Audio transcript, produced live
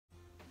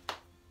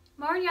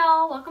Morning,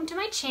 y'all. Welcome to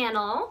my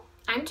channel.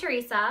 I'm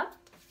Teresa.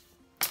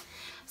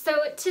 So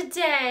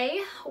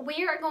today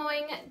we are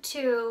going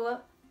to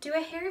do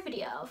a hair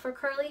video for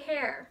curly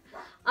hair.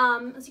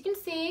 As you can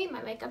see,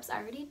 my makeup's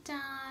already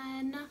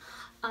done.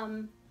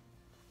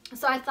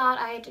 So I thought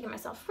I had to get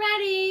myself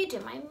ready, do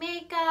my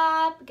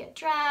makeup, get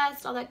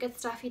dressed, all that good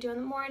stuff you do in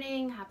the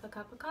morning, have a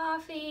cup of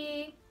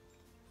coffee.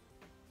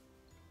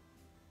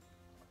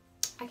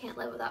 I can't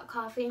live without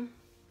coffee.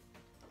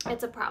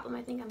 It's a problem.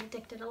 I think I'm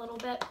addicted a little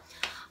bit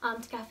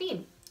to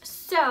caffeine.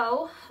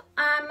 So,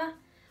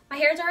 my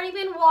hair's already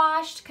been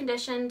washed,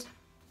 conditioned.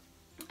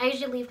 I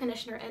usually leave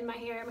conditioner in my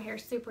hair. My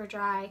hair's super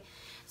dry,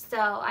 so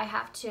I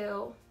have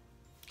to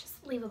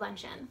just leave a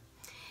bunch in.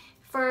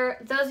 For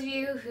those of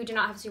you who do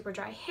not have super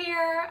dry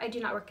hair, I do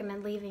not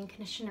recommend leaving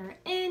conditioner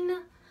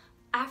in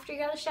after you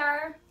get out of the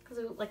shower, because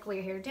it will like weigh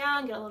your hair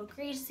down, get a little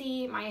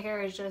greasy. My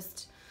hair is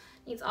just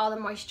needs all the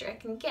moisture it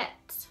can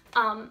get.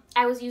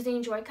 I was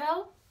using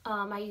Joico.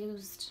 I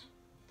used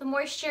the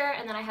moisture,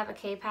 and then I have a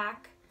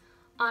K-Pack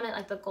on it,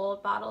 like the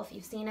gold bottle if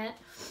you've seen it.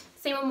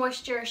 Same with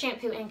moisture,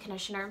 shampoo, and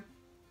conditioner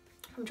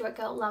from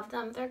Joico. Love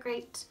them. They're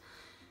great.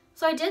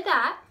 So I did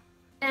that,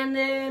 and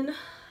then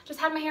just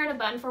had my hair in a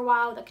bun for a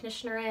while with the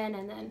conditioner in,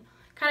 and then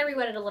kind of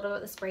re-wet it a little bit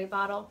with the spray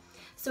bottle.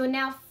 So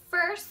now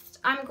first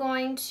I'm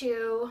going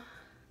to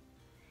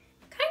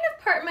kind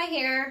of part my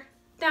hair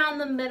down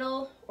the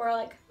middle, or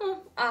like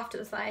off to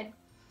the side,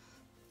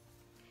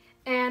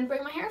 and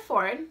bring my hair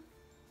forward.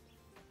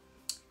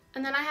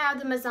 And then I have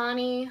the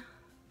Mizani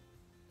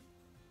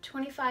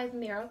 25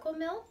 Miracle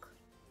Milk.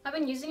 I've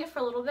been using it for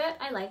a little bit.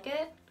 I like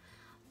it.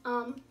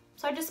 So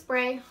I just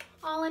spray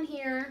all in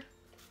here.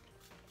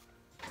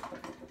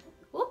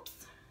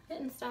 Whoops,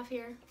 hitting stuff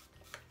here.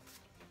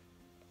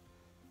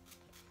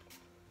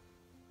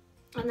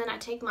 And then I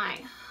take my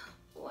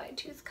wide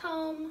tooth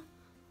comb,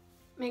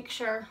 make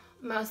sure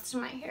most of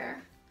my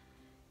hair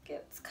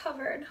gets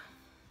covered.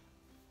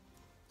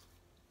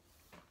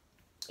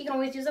 You can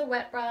always use a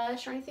wet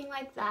brush or anything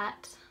like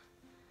that.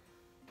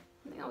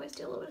 I always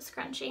do a little bit of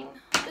scrunching.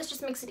 This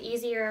just makes it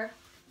easier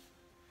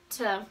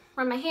to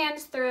run my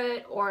hands through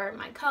it, or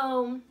my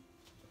comb,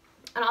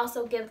 and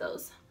also give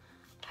those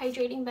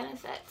hydrating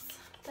benefits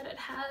that it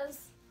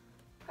has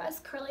for us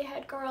curly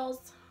head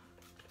girls.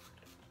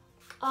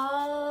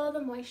 All the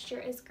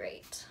moisture is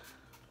great.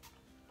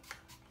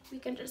 We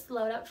can just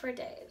load up for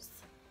days.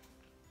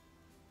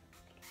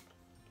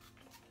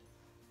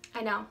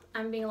 I know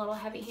I'm being a little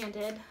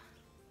heavy-handed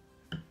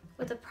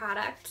with the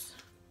product,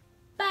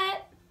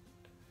 but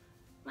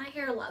my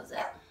hair loves it.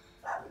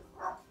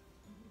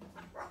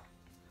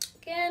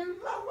 Again,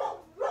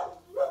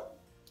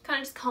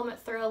 kind of just comb it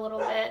through a little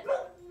bit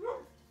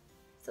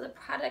so the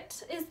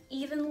product is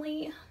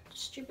evenly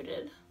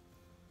distributed.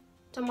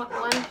 Don't want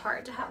one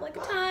part to have like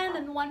a ton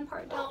and one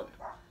part don't.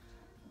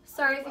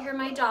 Sorry if you hear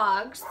my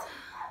dogs.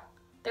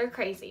 They're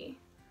crazy.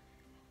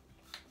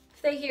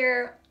 If they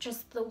hear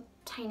just the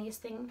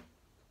tiniest thing,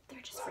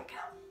 they're just freak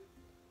out.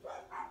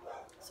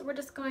 So we're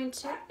just going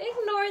to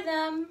ignore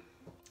them.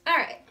 All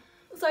right,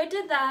 so I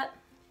did that.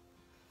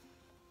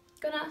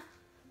 Gonna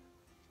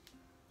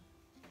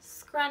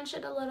scrunch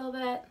it a little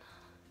bit,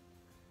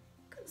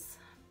 because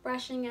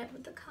brushing it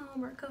with the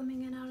comb, or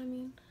combing it out, I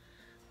mean,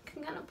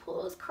 can kind of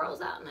pull those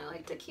curls out, and I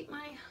like to keep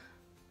my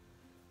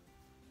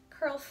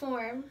curl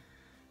form.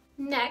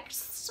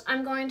 Next,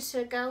 I'm going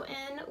to go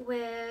in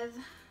with,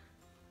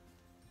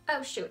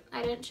 oh shoot,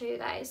 I didn't show you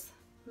guys,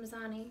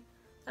 Mizani.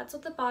 That's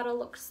what the bottle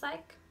looks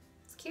like.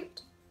 It's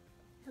cute.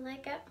 I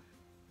like it.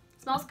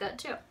 Smells good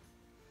too.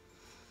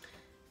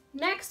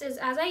 Next is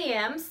As I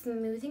Am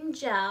Smoothing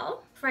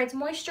Gel. Provides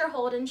moisture,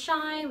 hold, and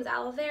shine with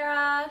aloe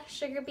vera,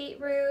 sugar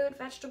beetroot,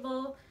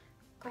 vegetable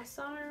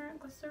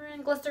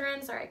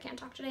glycerin, sorry I can't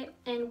talk today,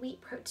 and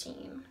wheat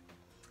protein.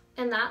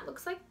 And that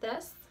looks like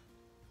this.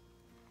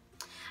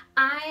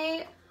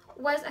 I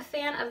was a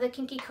fan of the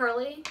Kinky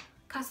Curly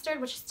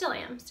Custard, which still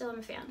am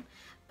a fan.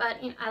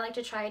 But you know, I like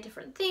to try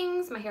different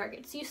things. My hair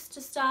gets used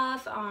to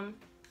stuff.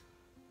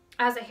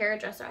 As a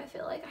hairdresser, I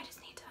feel like I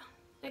just need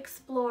to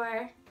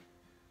explore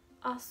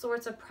all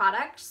sorts of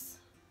products.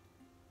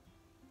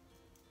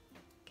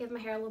 Give my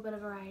hair a little bit of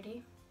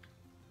variety.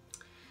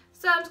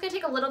 So I'm just gonna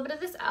take a little bit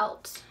of this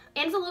out.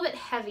 And it's a little bit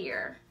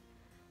heavier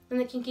than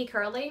the Kinky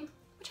Curly,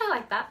 which I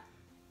like that.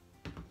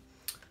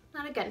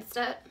 Not against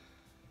it.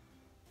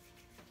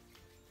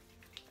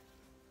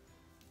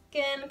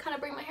 Again, kind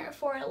of bring my hair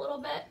forward a little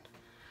bit.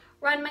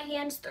 Run my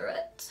hands through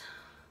it.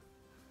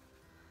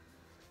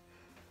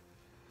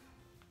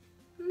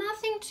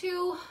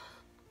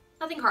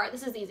 Nothing hard.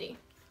 This is easy.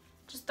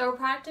 Just throw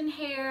product in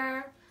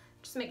hair.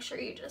 Just make sure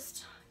you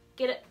just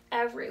get it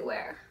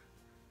everywhere,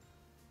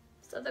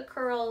 so the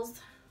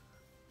curls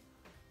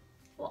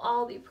will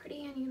all be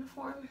pretty and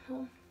uniform.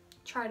 Well,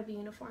 try to be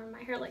uniform.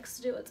 My hair likes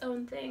to do its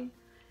own thing.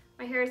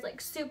 My hair is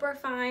like super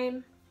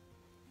fine,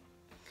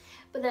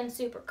 but then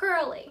super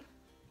curly.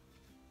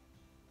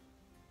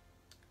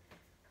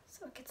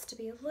 So it gets to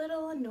be a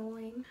little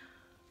annoying.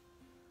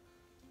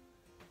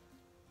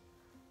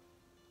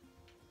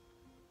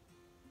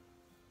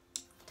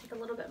 Take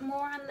a little bit bit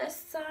more on this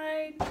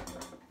side.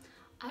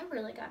 I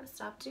really gotta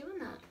stop doing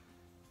that.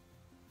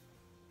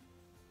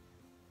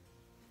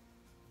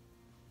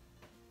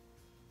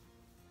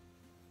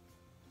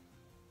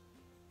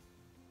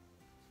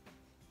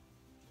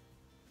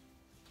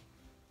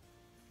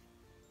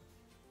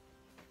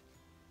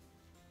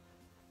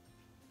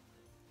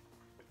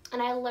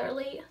 And I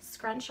literally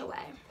scrunch away.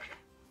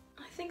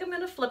 I think I'm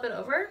gonna flip it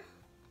over.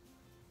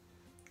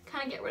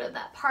 Kind of get rid of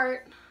that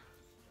part.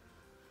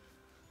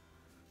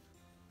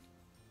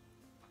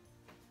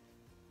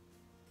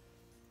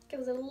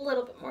 Gives it a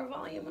little bit more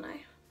volume when I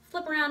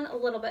flip around a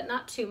little bit,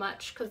 not too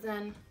much, because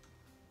then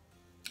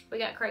we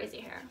got crazy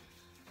hair.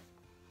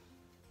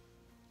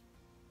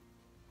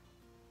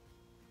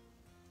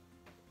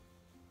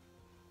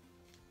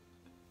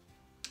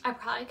 I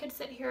probably could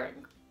sit here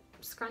and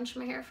scrunch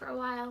my hair for a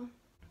while.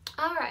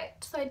 All right,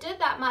 so I did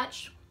that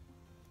much.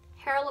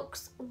 Hair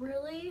looks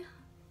really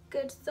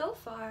good so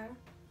far.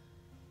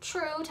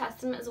 True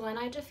testament is when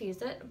I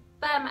diffuse it,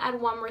 but I'm gonna add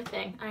one more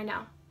thing. I know,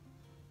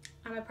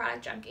 I'm a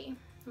product junkie.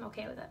 I'm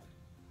okay with it.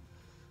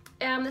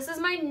 This is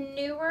my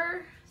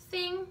newer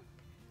thing,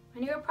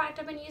 my newer product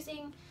I've been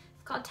using.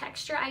 It's called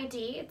Texture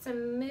ID. It's a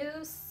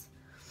mousse.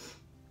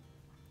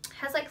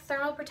 Has like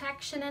thermal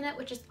protection in it,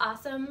 which is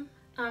awesome.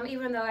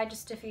 Even though I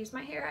just diffuse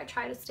my hair, I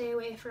try to stay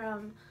away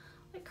from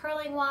like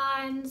curling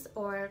wands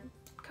or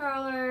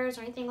curlers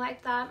or anything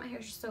like that. My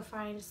hair's just so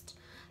fine, just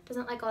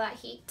doesn't like all that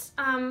heat.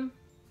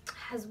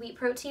 Has wheat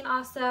protein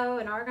also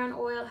and argan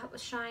oil to help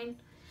with shine.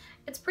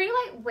 It's pretty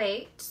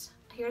lightweight.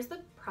 Here's the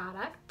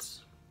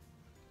product.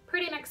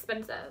 Pretty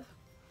inexpensive.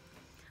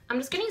 I'm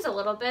just gonna use a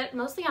little bit,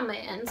 mostly on my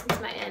end,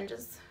 since my end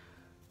is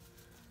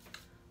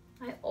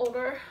my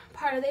older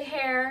part of the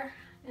hair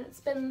and it's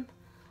been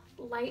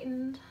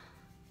lightened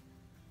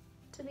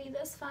to be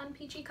this fun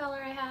peachy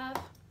color I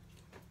have.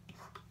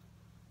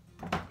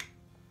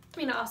 I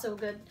mean, also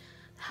good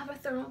to have a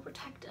thermal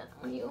protectant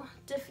when you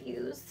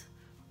diffuse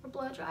or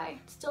blow dry.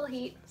 Still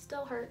heat,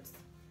 still hurts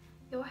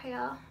your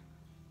hair.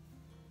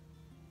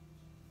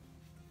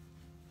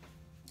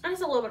 And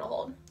it's a little bit of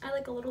hold. I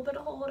like a little bit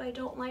of hold. I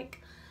don't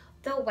like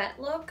the wet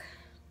look.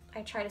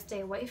 I try to stay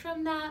away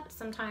from that.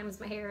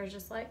 Sometimes my hair is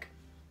just like,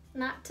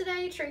 not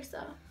today,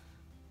 Teresa.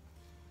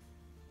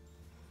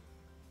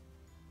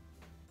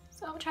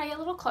 So I'll try a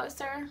little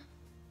closer.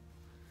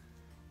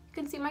 You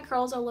can see my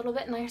curls are a little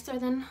bit nicer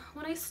than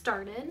when I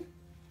started.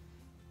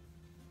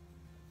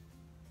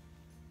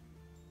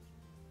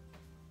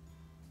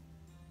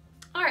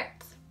 All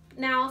right,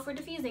 now for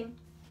diffusing.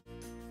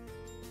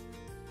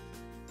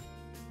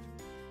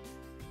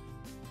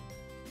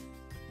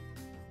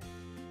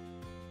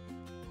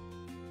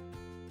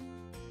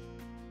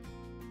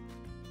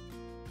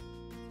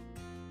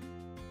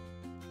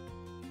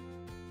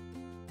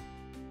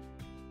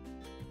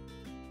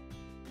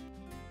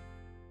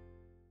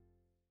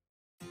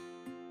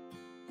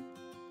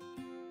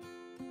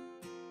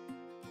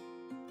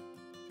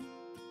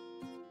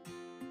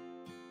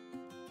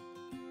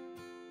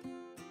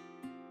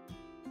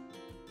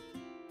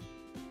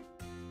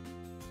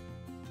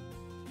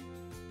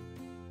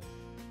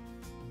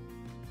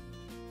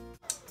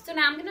 So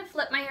now I'm gonna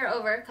flip my hair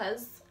over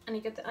because I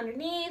need to get the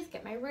underneath,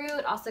 get my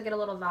root, also get a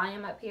little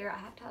volume up here. I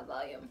have to have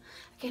volume.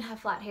 I can't have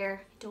flat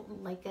hair. I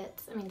don't like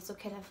it. I mean, it's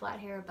okay to have flat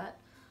hair, but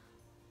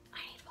I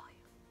need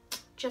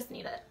volume. Just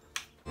need it.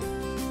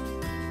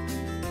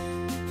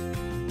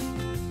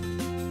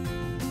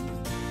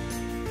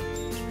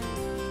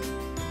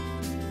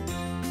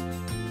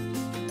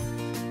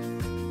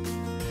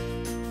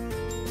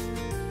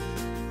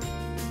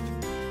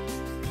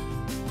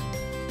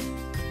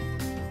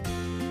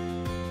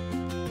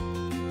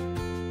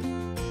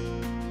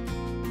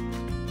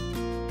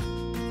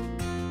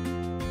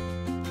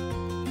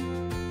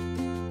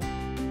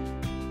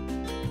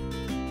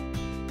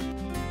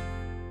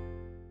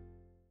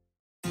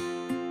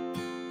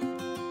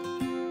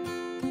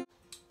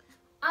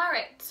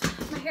 Alright,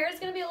 my hair is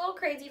going to be a little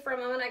crazy for a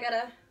moment. I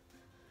gotta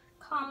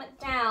calm it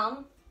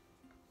down.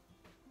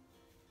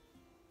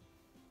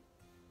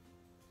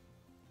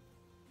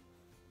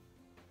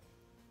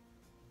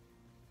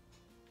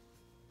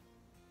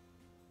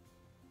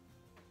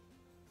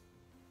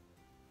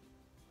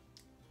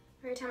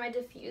 Every time I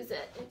diffuse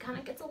it, it kind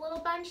of gets a little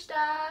bunched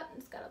up.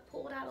 Just gotta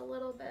pull it out a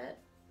little bit.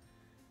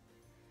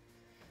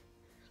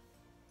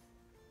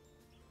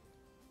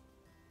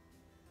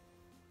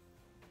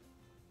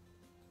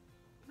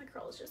 My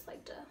curls just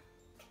like to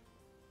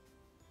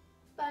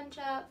bunch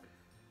up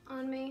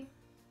on me.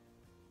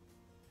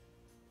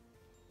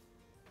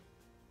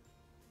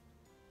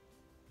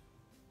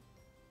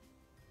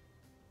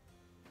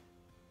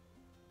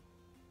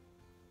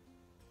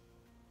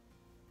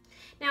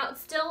 Now it's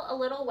still a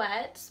little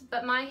wet,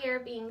 but my hair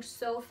being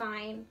so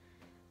fine,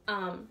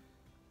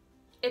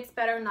 it's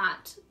better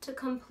not to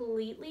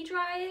completely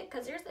dry it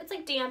because it's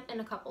like damp in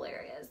a couple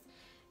areas,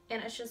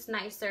 and it's just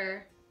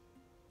nicer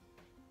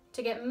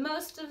to get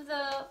most of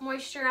the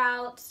moisture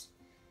out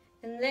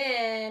and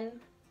then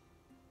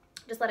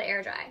just let it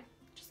air dry.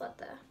 Just let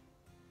the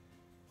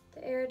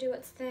air do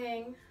its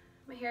thing.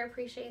 My hair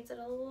appreciates it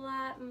a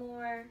lot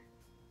more.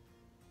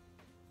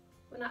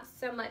 But not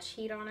so much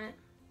heat on it.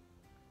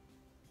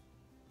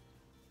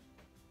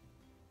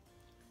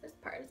 This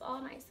part is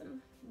all nice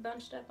and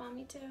bunched up on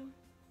me too.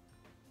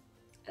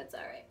 It's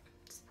alright.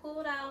 Just pull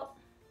it out.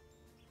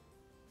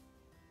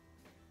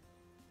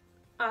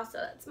 Also,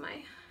 that's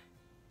my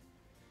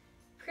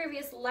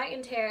previous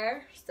lightened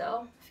hair.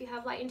 So if you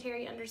have lightened hair,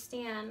 you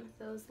understand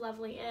those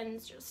lovely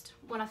ends just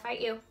want to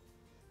fight you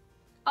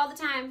all the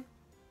time.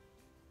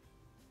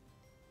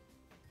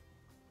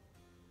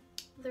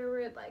 They're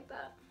rude like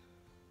that.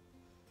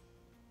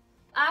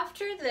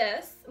 After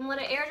this, I'm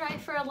gonna let it air dry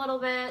for a little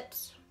bit,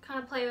 kind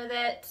of play with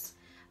it.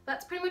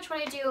 That's pretty much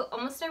what I do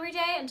almost every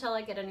day until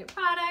I get a new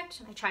product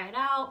and I try it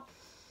out.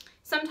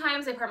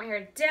 Sometimes I part my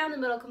hair down the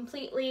middle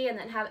completely and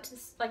then have it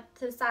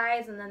to the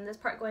sides, and then this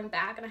part going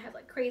back, and I have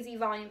like crazy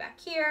volume back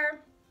here.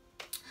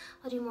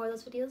 I'll do more of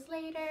those videos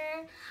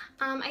later.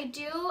 I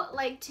do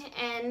like to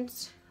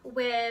end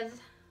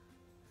with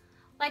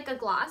like a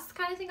gloss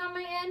kind of thing on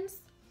my ends.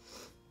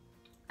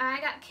 I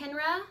got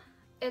Kinra.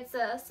 It's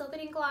a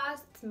silkening gloss.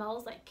 It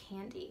smells like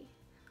candy.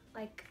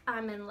 Like,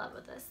 I'm in love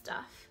with this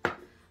stuff.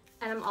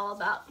 And I'm all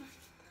about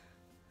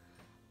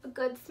a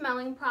good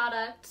smelling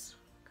product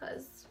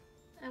because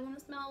I want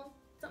to smell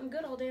something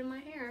good all day in my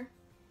hair.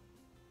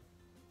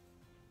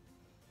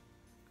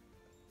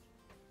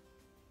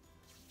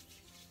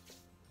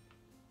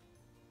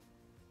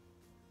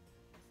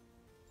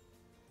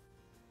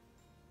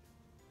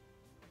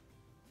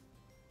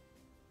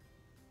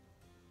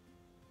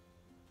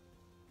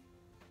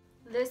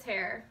 This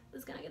hair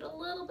is gonna get a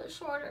little bit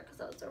shorter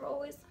because those are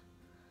always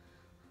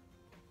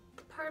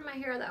the part of my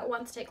hair that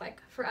wants to take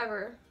like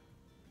forever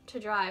to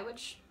dry,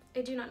 which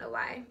I do not know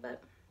why,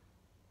 but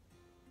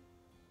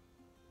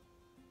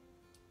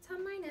that's how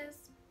mine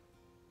is.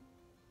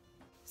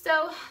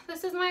 So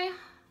this is my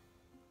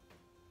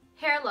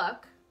hair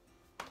look.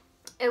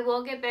 It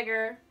will get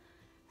bigger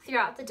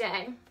throughout the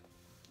day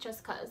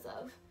just because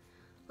of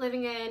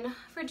living in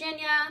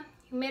Virginia.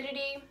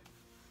 Humidity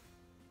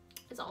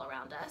is all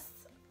around us.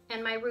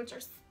 And my roots are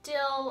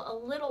still a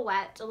little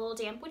wet, a little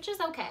damp, which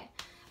is okay.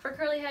 For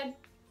curly head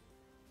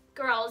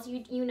girls,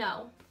 you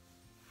know.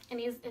 And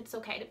it's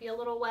okay to be a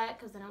little wet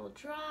because then it will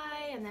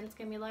dry and then it's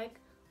gonna be like,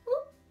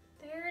 whoop,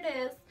 there it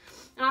is.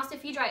 And also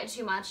if you dry it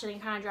too much, then you're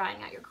kind of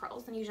drying out your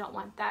curls and you don't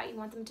want that. You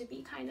want them to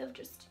be kind of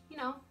just, you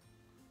know,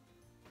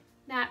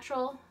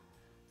 natural,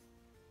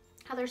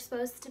 how they're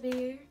supposed to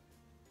be.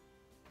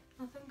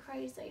 Nothing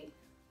crazy.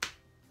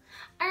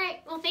 All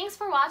right, well, thanks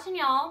for watching,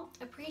 y'all.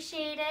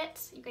 Appreciate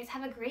it. You guys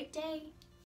have a great day.